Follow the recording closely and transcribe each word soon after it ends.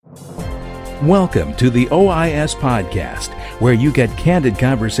Welcome to the OIS Podcast, where you get candid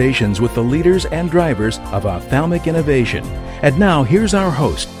conversations with the leaders and drivers of ophthalmic innovation. And now, here's our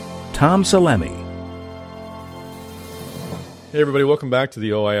host, Tom Salemi. Hey, everybody. Welcome back to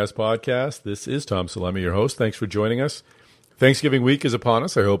the OIS Podcast. This is Tom Salemi, your host. Thanks for joining us. Thanksgiving week is upon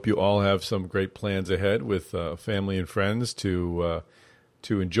us. I hope you all have some great plans ahead with family and friends to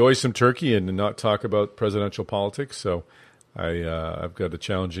enjoy some turkey and not talk about presidential politics. So I've got a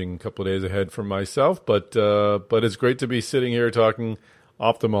challenging couple of days ahead for myself, but it's great to be sitting here talking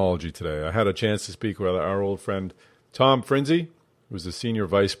ophthalmology today. I had a chance to speak with our old friend Tom Frinzi, who's the Senior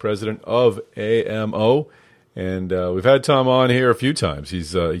Vice President of AMO, and we've had Tom on here a few times.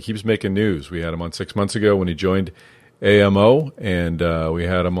 He keeps making news. We had him on 6 months ago when he joined AMO, and we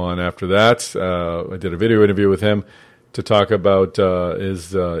had him on after that. I did a video interview with him to talk about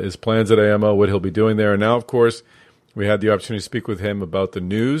his plans at AMO, what he'll be doing there, and now, of course, we had the opportunity to speak with him about the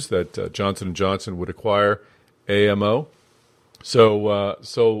news that Johnson & Johnson would acquire AMO. So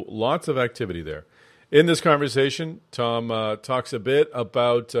lots of activity there. In this conversation, Tom talks a bit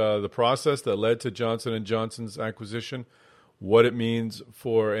about the process that led to Johnson & Johnson's acquisition, what it means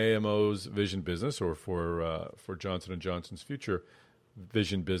for AMO's vision business or for Johnson & Johnson's future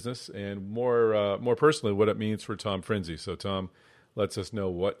vision business, and more personally, what it means for Tom Frinzi. So Tom lets us know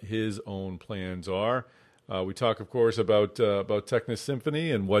what his own plans are. We talk, of course, about Tecnis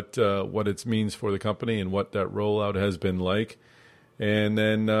Symphony and what it means for the company and what that rollout has been like. And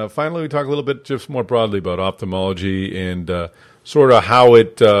then finally, we talk a little bit just more broadly about ophthalmology and sort of how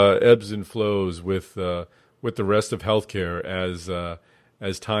it ebbs and flows with the rest of healthcare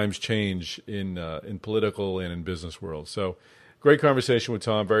as times change in political and in business world. So great conversation with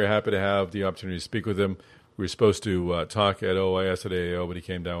Tom. Very happy to have the opportunity to speak with him. We were supposed to talk at OIS at AAO, but he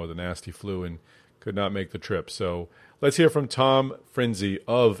came down with a nasty flu and could not make the trip. So let's hear from Tom Frinzi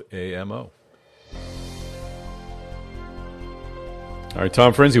of AMO. All right,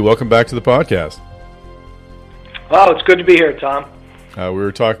 Tom Frinzi, welcome back to the podcast. Oh, it's good to be here, Tom. We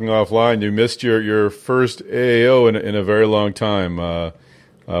were talking offline. You missed your first AAO in a very long time.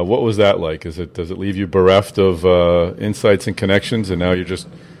 What was that like? Does it leave you bereft of insights and connections, and now you're just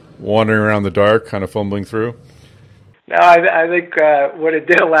wandering around the dark, kind of fumbling through? No, I think what it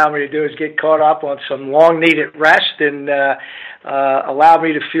did allow me to do is get caught up on some long-needed rest and allow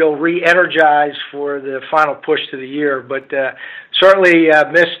me to feel re-energized for the final push to the year. But certainly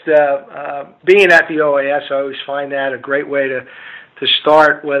missed being at the OAS. I always find that a great way to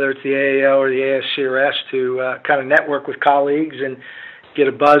start, whether it's the AAO or the ASCRS, to kind of network with colleagues and get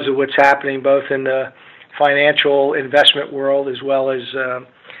a buzz of what's happening both in the financial investment world as well as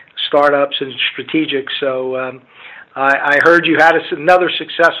startups and strategics. So I heard you had another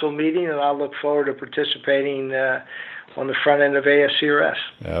successful meeting, and I look forward to participating on the front end of ASCRS.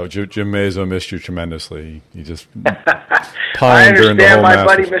 Yeah, Jim Mazo missed you tremendously. He just I during the whole understand my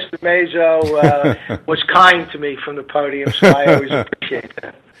buddy Mr. Mazo was kind to me from the podium, so I always appreciate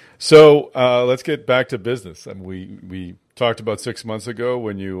that. So let's get back to business. I mean, we talked about 6 months ago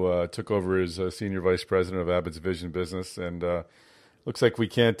when you took over as Senior Vice President of Abbott's Vision Business, and looks like we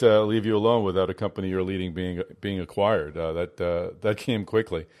can't leave you alone without a company you're leading being acquired. That came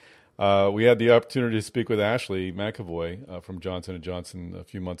quickly. We had the opportunity to speak with Ashley McAvoy from Johnson & Johnson a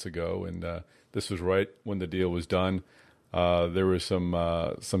few months ago, and this was right when the deal was done. There was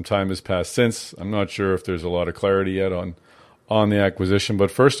some time has passed since. I'm not sure if there's a lot of clarity yet on the acquisition. But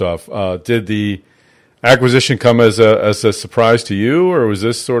first off, did the acquisition come as a surprise to you, or was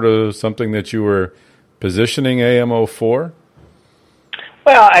this sort of something that you were positioning AMO for?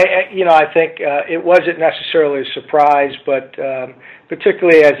 Well, I think it wasn't necessarily a surprise, but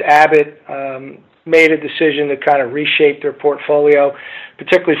particularly as Abbott made a decision to kind of reshape their portfolio,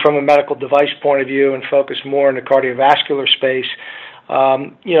 particularly from a medical device point of view, and focus more in the cardiovascular space.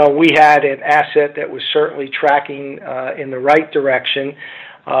 We had an asset that was certainly tracking in the right direction.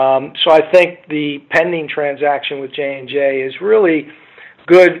 So I think the pending transaction with J&J is really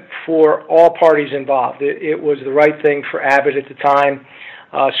good for all parties involved. It was the right thing for Abbott at the time.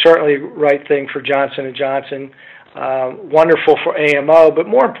 Certainly right thing for Johnson & Johnson, wonderful for AMO, but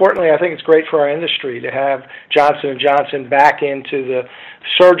more importantly, I think it's great for our industry to have Johnson & Johnson back into the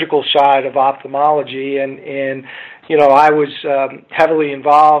surgical side of ophthalmology. And I was heavily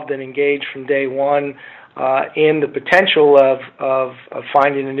involved and engaged from day one in the potential of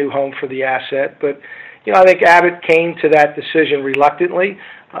finding a new home for the asset. But, I think Abbott came to that decision reluctantly,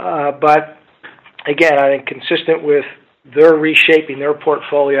 but again, I think consistent with their reshaping their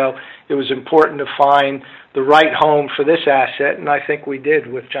portfolio, it was important to find the right home for this asset, and I think we did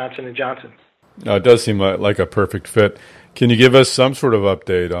with Johnson & Johnson. It does seem like a perfect fit. Can you give us some sort of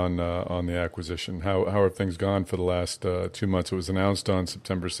update on the acquisition? How have things gone for the last 2 months? It was announced on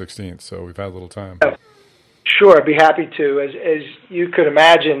September 16th, so we've had a little time. Sure, I'd be happy to. As you could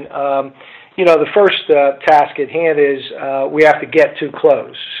imagine, the first task at hand is we have to get to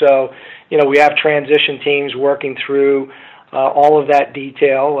close. So, we have transition teams working through all of that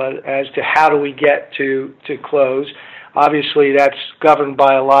detail as to how do we get to close. Obviously, that's governed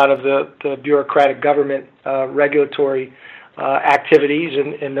by a lot of the bureaucratic government regulatory activities,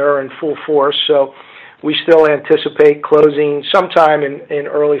 and they're in full force. So we still anticipate closing sometime in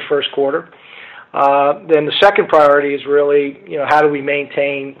early first quarter. Then the second priority is really, how do we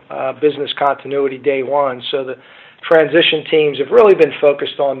maintain business continuity day one? So the transition teams have really been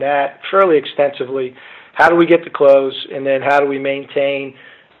focused on that fairly extensively. How do we get to close, and then how do we maintain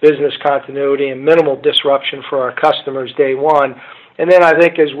business continuity and minimal disruption for our customers day one? And then I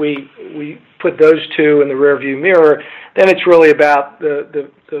think as we put those two in the rearview mirror, then it's really about the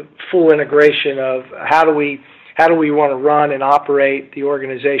full integration of how do we want to run and operate the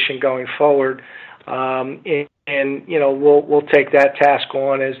organization going forward. And we'll take that task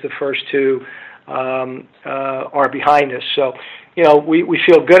on as the first two are behind us. So, we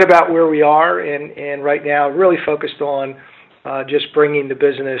feel good about where we are, and right now really focused on just bringing the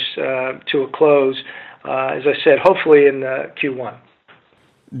business to a close, as I said, hopefully in Q1.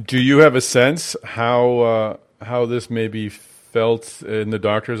 Do you have a sense how this may be felt in the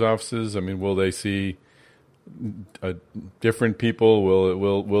doctor's offices? I mean, will they see different people?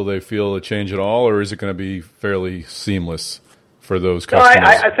 Will they feel a change at all, or is it going to be fairly seamless for those customers? No,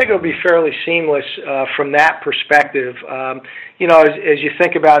 I think it'll be fairly seamless from that perspective. As you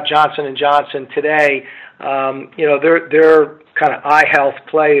think about Johnson & Johnson today, their kind of eye health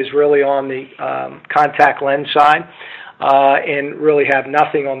play is really on the contact lens side, and really have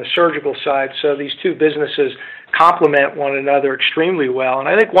nothing on the surgical side. So these two businesses complement one another extremely well. And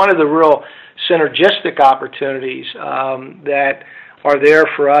I think one of the real synergistic opportunities that are there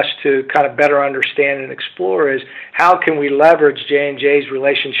for us to kind of better understand and explore is how can we leverage J&J's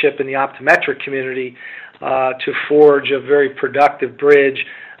relationship in the optometric community to forge a very productive bridge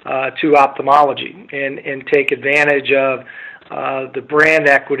to ophthalmology and take advantage of the brand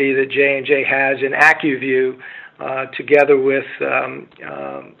equity that J&J has in AccuView, together with,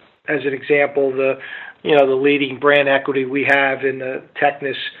 as an example, the leading brand equity we have in the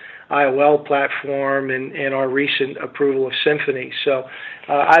Tecnis IOL platform and our recent approval of Symphony. So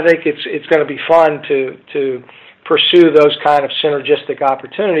I think it's going to be fun to pursue those kind of synergistic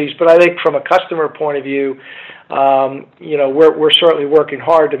opportunities. But I think from a customer point of view, we're certainly working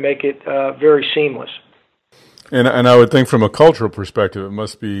hard to make it very seamless. And I would think from a cultural perspective, it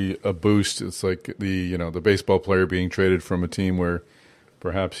must be a boost. It's like the baseball player being traded from a team where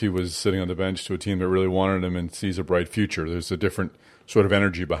perhaps he was sitting on the bench to a team that really wanted him and sees a bright future. There's a different sort of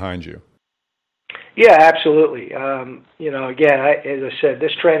energy behind you. Yeah, absolutely. Again, as I said,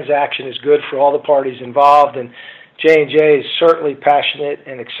 this transaction is good for all the parties involved, and J&J is certainly passionate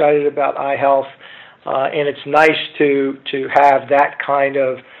and excited about eye health, and it's nice to have that kind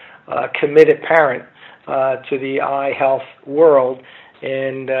of committed parent to the eye health world,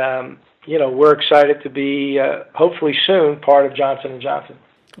 and we're excited to be hopefully soon part of Johnson & Johnson.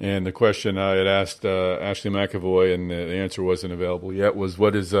 And the question I had asked Ashley McAvoy, and the answer wasn't available yet, was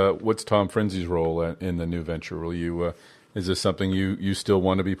what's Tom Frinzi's role in the new venture? Will you is this something you still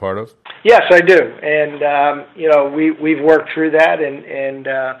want to be part of? Yes, I do, and we've worked through that, and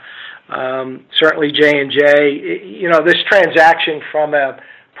certainly J&J. This transaction from a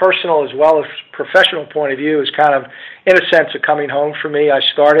personal as well as professional point of view is kind of, in a sense, a coming home for me. I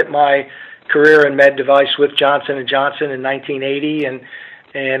started my career in med device with Johnson & Johnson in 1980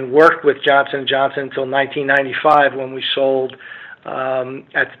 and worked with Johnson & Johnson until 1995 when we sold, at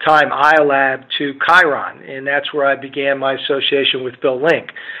the time, iLab to Chiron, and that's where I began my association with Bill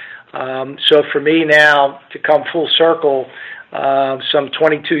Link. So for me now to come full circle some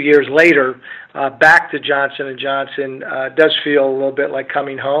 22 years later, back to Johnson & Johnson does feel a little bit like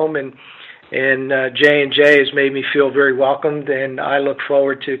coming home, and J&J has made me feel very welcomed, and I look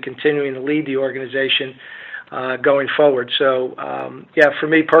forward to continuing to lead the organization going forward. So, for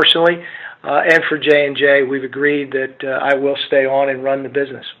me personally and for J&J, we've agreed that I will stay on and run the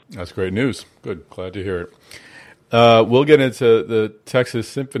business. That's great news. Good. Glad to hear it. We'll get into the Tecnis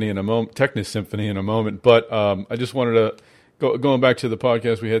Symphony in a moment, but I just wanted to going back to the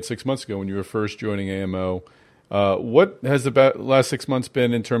podcast we had 6 months ago when you were first joining AMO. What has the last 6 months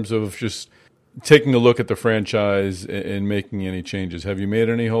been in terms of just taking a look at the franchise and making any changes? Have you made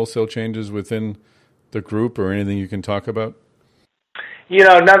any wholesale changes within the group or anything you can talk about?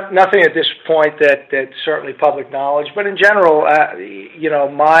 Nothing at this point that's certainly public knowledge. But in general,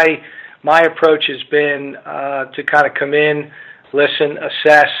 my approach has been to kind of come in, listen,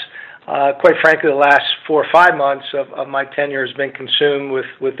 assess. Quite frankly, the last 4 or 5 months of my tenure has been consumed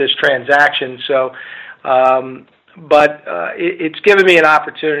with this transaction. So, it's given me an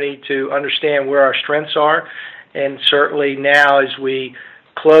opportunity to understand where our strengths are, and certainly now as we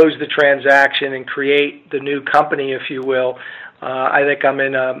close the transaction and create the new company, if you will, I think I'm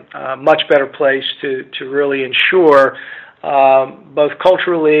in a much better place to really ensure, both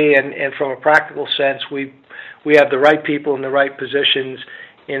culturally and from a practical sense, we have the right people in the right positions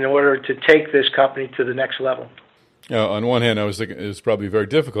in order to take this company to the next level. On one hand, I was thinking it's probably very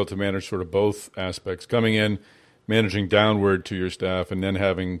difficult to manage sort of both aspects, coming in, managing downward to your staff, and then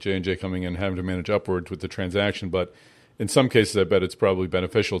having J&J coming in, having to manage upwards with the transaction. But in some cases, I bet it's probably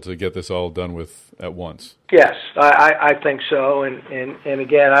beneficial to get this all done with at once. Yes, I think so. And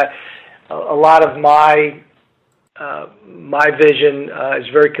again, a lot of my vision is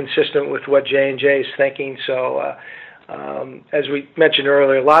very consistent with what J&J is thinking. So, as we mentioned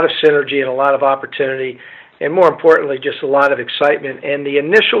earlier, a lot of synergy and a lot of opportunity, and more importantly, just a lot of excitement. And the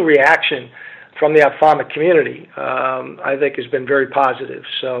initial reaction from the ophthalmic community, I think, has been very positive.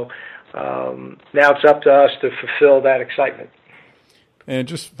 So now it's up to us to fulfill that excitement. And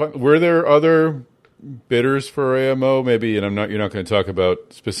just, were there other bidders for AMO? Maybe, and you're not going to talk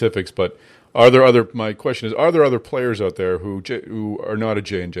about specifics, but my question is, are there other players out there who are not a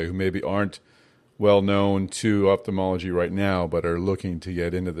J&J, who maybe aren't well known to ophthalmology right now, but are looking to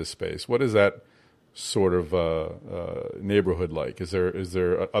get into this space? What is that sort of neighborhood like? Are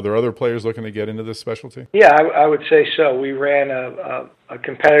there other players looking to get into this specialty? Yeah, I would say so. We ran a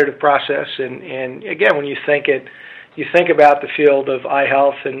competitive process, and again, when you think about the field of eye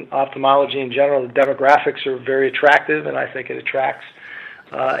health and ophthalmology in general, the demographics are very attractive, and I think it attracts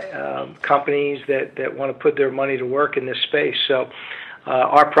companies that want to put their money to work in this space. So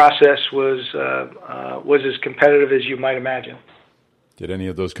our process was as competitive as you might imagine. Did any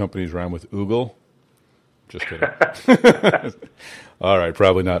of those companies rhyme with Oogle? Just kidding. All right,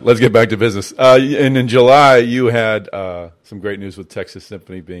 probably not. Let's get back to business. And in July, you had some great news with Texas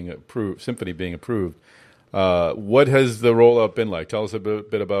Symphony being approved. What has the rollout been like? Tell us a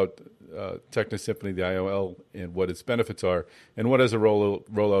bit about Texas Symphony, the IOL, and what its benefits are, and what has the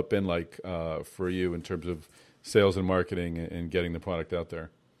rollout been like for you in terms of sales and marketing and getting the product out there?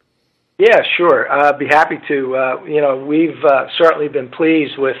 Yeah, sure. I'd be happy to. We've certainly been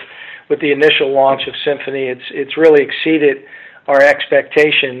pleased with the initial launch of Symphony. It's really exceeded our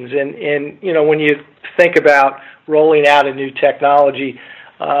expectations. And when you think about rolling out a new technology,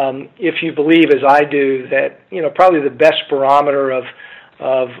 if you believe, as I do, that probably the best barometer of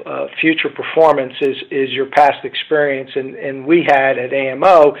future performance is your past experience, and we had at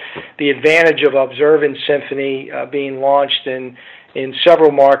AMO the advantage of observing Symphony being launched in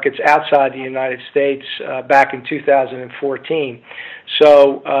several markets outside the United States back in 2014.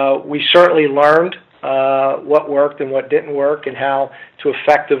 So we certainly learned what worked and what didn't work, and how to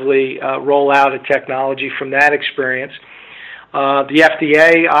effectively roll out a technology from that experience. The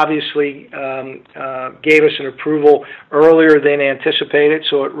FDA obviously gave us an approval earlier than anticipated,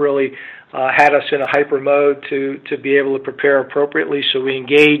 so it really had us in a hyper mode to be able to prepare appropriately. So we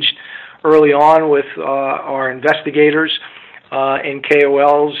engaged early on with our investigators and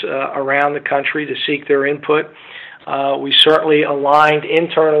KOLs around the country to seek their input. We certainly aligned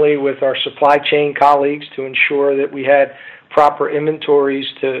internally with our supply chain colleagues to ensure that we had proper inventories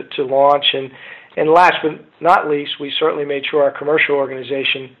to launch. And last but not least, we certainly made sure our commercial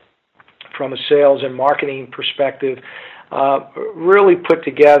organization, from a sales and marketing perspective, really put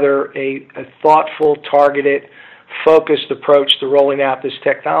together a thoughtful, targeted, focused approach to rolling out this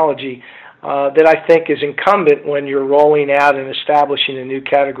technology that I think is incumbent when you're rolling out and establishing a new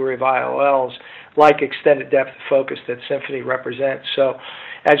category of IOLs, like extended depth of focus that Symphony represents. So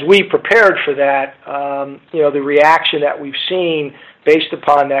as we prepared for that, the reaction that we've seen based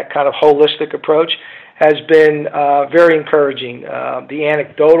upon that kind of holistic approach has been very encouraging. The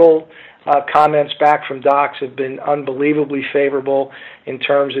anecdotal comments back from docs have been unbelievably favorable in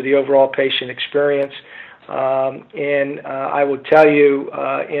terms of the overall patient experience. And I would tell you,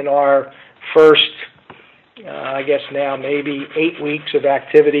 in our first, I guess now maybe 8 weeks of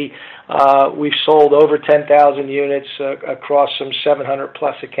activity, we've sold over 10,000 units across some 700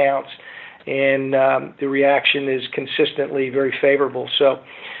 plus accounts, and the reaction is consistently very favorable. So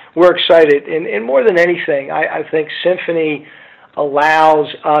we're excited, and more than anything, I think Symphony allows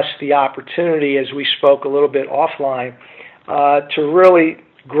us the opportunity, as we spoke a little bit offline, to really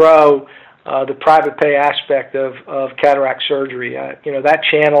grow the private pay aspect of cataract surgery. That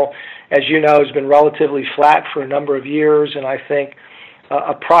channel, as you know, has been relatively flat for a number of years, and I think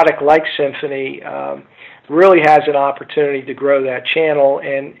a product like Symphony really has an opportunity to grow that channel.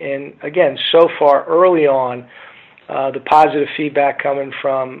 And again, so far early on, the positive feedback coming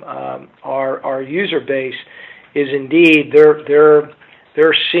from our user base is indeed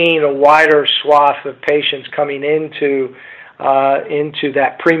they're seeing a wider swath of patients coming into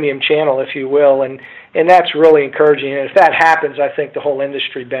that premium channel, if you will, and that's really encouraging. And if that happens, I think the whole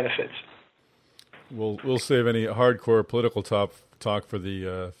industry benefits. We'll save any hardcore political talk for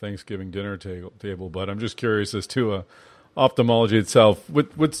the Thanksgiving dinner table, but I'm just curious as to ophthalmology itself.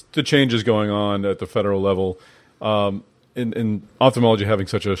 What's the changes going on at the federal level in ophthalmology having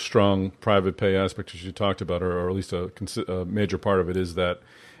such a strong private pay aspect as you talked about, or at least a major part of it is that?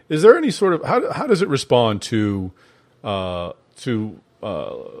 Is there any sort of how does it respond to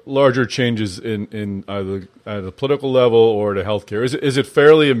larger changes in either at the political level or to healthcare? Is it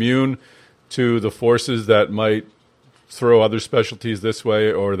fairly immune to the forces that might throw other specialties this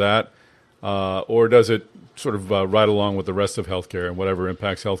way or that, or does it sort of ride along with the rest of healthcare, and whatever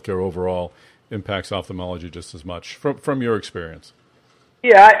impacts healthcare overall impacts ophthalmology just as much from your experience?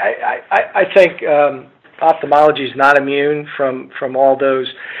 Yeah, I think ophthalmology is not immune from all those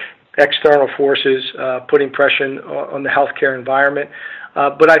external forces putting pressure on the healthcare environment.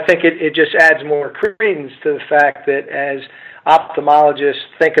 But I think it just adds more credence to the fact that as ophthalmologists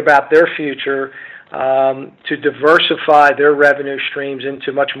think about their future, to diversify their revenue streams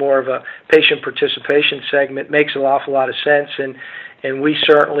into much more of a patient participation segment makes an awful lot of sense. And we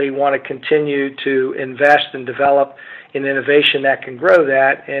certainly want to continue to invest and develop in innovation that can grow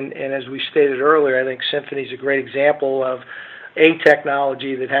that. And as we stated earlier, I think Symphony is a great example of a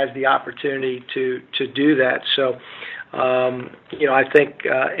technology that has the opportunity to do that. So, I think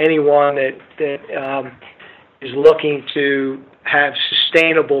anyone that is looking to have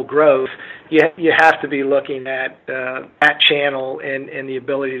sustainable growth, you have to be looking at that channel and the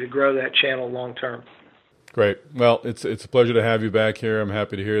ability to grow that channel long term. Great. Well, it's a pleasure to have you back here. I'm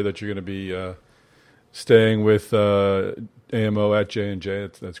happy to hear that you're going to be staying with AMO at J&J.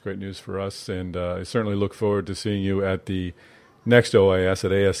 That's great news for us, and I certainly look forward to seeing you at the next OIS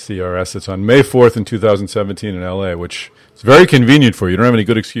at ASCRS. It's on May 4th in 2017 in LA, which is very convenient for you. You don't have any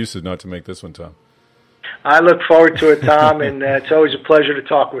good excuses not to make this one, Tom. I look forward to it, Tom, and it's always a pleasure to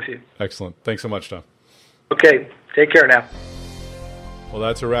talk with you. Excellent. Thanks so much, Tom. Okay. Take care now. Well,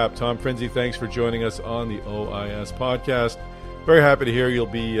 that's a wrap. Tom Prinzi, thanks for joining us on the OIS podcast. Very happy to hear you'll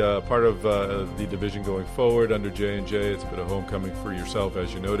be part of the division going forward under J&J. It's a bit of homecoming for yourself,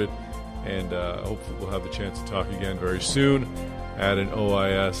 as you noted, and hopefully we'll have the chance to talk again very soon at an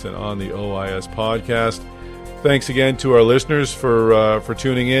OIS and on the OIS podcast. Thanks again to our listeners for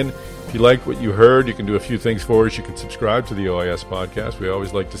tuning in. If you liked what you heard, you can do a few things for us. You can subscribe to the OIS podcast. We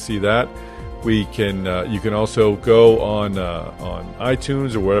always like to see that. You can also go on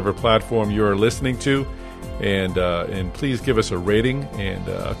iTunes or whatever platform you are listening to, and please give us a rating and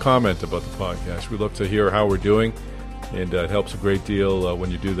a comment about the podcast. We love to hear how we're doing, and it helps a great deal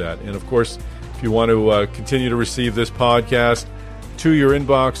when you do that. And of course, if you want to continue to receive this podcast to your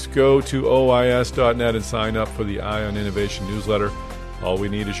inbox, go to OIS.net and sign up for the Eye on Innovation newsletter. All we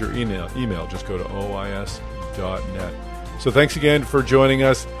need is your email. Just go to OIS.net. So thanks again for joining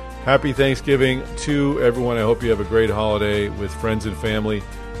us. Happy Thanksgiving to everyone. I hope you have a great holiday with friends and family.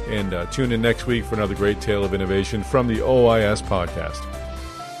 And tune in next week for another great tale of innovation from the OIS podcast.